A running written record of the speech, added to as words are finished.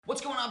What's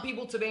going on,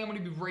 people? Today I'm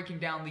going to be breaking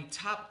down the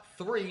top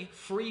 3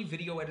 free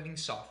video editing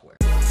software.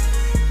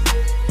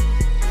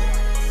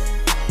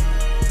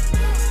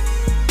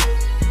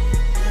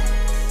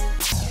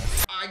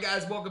 Alright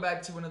guys, welcome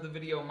back to another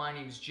video. My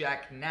name is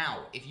Jack.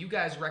 Now, if you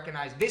guys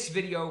recognize this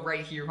video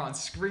right here on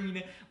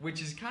screen, which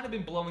has kind of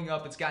been blowing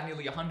up, it's got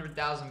nearly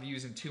 100,000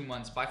 views in 2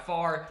 months. By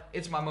far,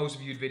 it's my most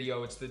viewed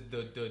video. It's the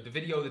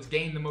video that's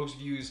gained the most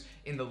views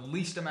in the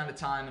least amount of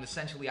time, and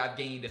essentially I've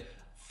gained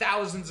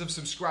thousands of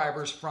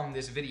subscribers from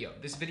this video.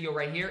 This video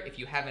right here, if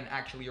you haven't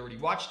actually already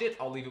watched it,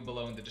 I'll leave it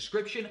below in the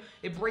description.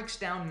 It breaks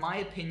down my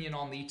opinion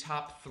on the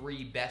top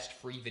 3 best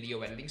free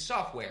video editing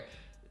software.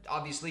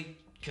 Obviously,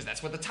 because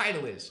that's what the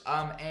title is.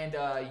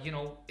 You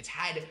know, it's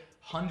had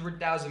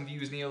 100,000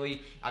 views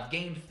nearly. I've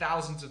gained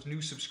thousands of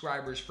new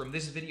subscribers from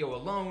this video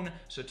alone.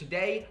 So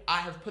today, I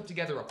have put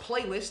together a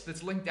playlist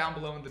that's linked down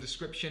below in the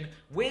description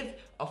with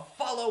a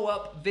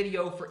follow-up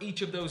video for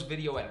each of those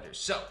video editors.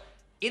 So,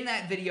 in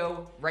that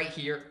video right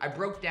here, I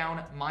broke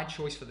down my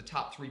choice for the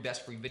top 3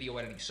 best free video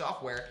editing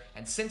software.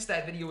 And since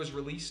that video was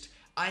released,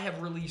 I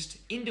have released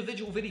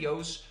individual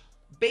videos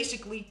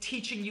basically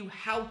teaching you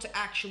how to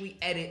actually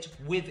edit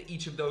with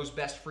each of those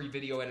best free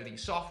video editing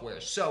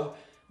softwares. So,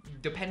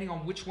 depending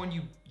on which one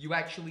you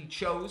actually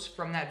chose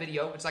from that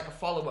video, it's like a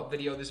follow-up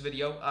video, this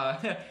video.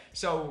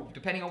 So,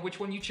 depending on which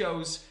one you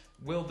chose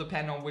will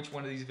depend on which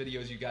one of these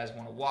videos you guys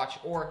want to watch.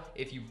 Or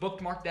if you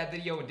bookmarked that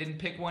video and didn't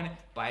pick one,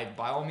 by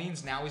all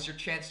means, now is your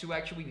chance to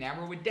actually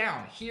narrow it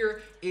down.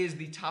 Here is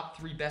the top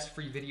 3 best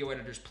free video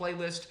editors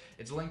playlist.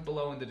 It's linked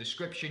below in the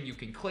description. You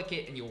can click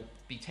it and you'll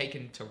be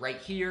taken to right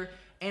here.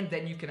 And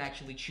then you can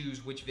actually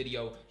choose which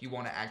video you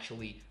want to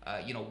actually,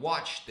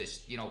 watch. This,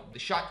 the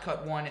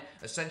Shotcut one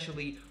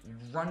essentially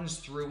runs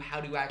through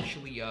how to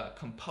actually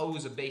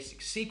compose a basic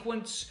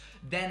sequence,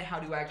 then how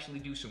to actually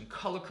do some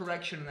color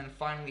correction, and then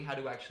finally how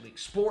to actually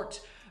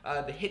export.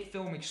 The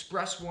Hitfilm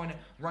Express one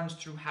runs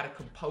through how to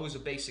compose a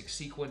basic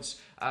sequence,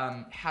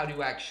 how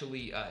to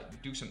actually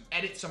do some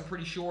edits, I'm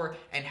pretty sure,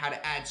 and how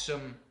to add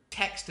some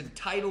text and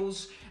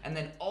titles, and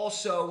then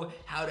also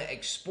how to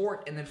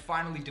export, and then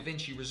finally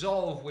DaVinci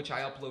Resolve, which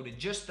I uploaded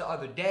just the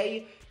other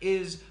day,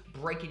 is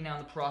breaking down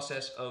the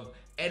process of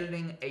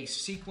editing a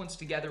sequence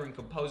together and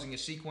composing a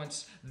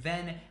sequence,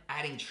 then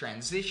adding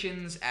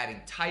transitions,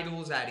 adding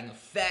titles, adding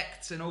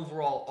effects, and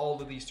overall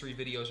all of these 3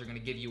 videos are going to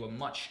give you a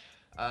much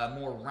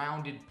more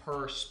rounded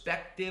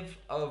perspective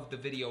of the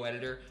video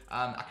editor.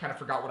 I kind of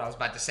forgot what I was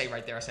about to say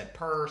right there. I said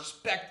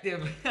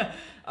perspective.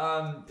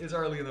 It's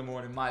early in the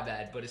morning, my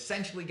bad. But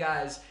essentially,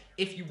 guys,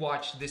 if you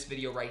watch this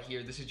video right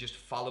here, this is just a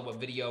follow-up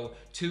video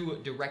to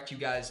direct you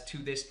guys to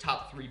this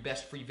top 3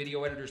 best free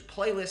video editors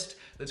playlist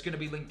that's going to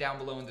be linked down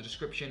below in the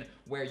description,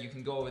 where you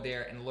can go over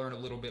there and learn a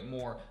little bit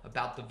more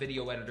about the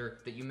video editor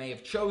that you may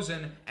have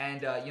chosen.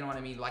 And you know what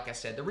I mean? Like I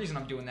said, the reason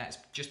I'm doing that is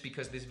just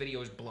because this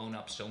video is blown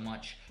up so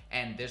much,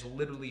 and there's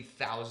literally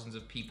thousands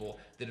of people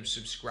that have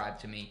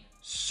subscribed to me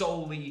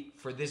solely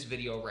for this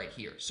video right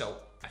here. So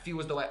I feel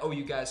as though I owe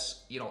you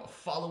guys, a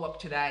follow-up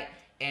to that.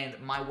 And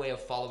my way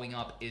of following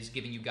up is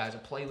giving you guys a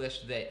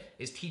playlist that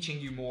is teaching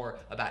you more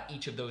about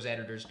each of those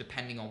editors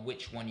depending on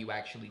which one you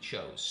actually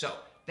chose. So,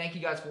 thank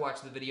you guys for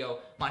watching the video.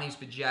 My name's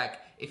been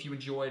Jack. If you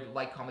enjoyed,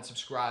 like, comment,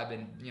 subscribe,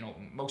 and,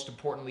 most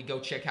importantly, go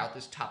check out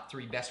this top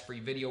 3 best free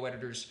video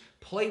editors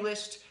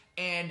playlist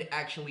and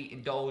actually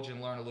indulge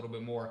and learn a little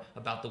bit more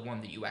about the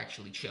one that you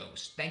actually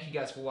chose. Thank you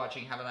guys for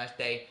watching. Have a nice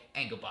day,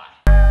 and goodbye.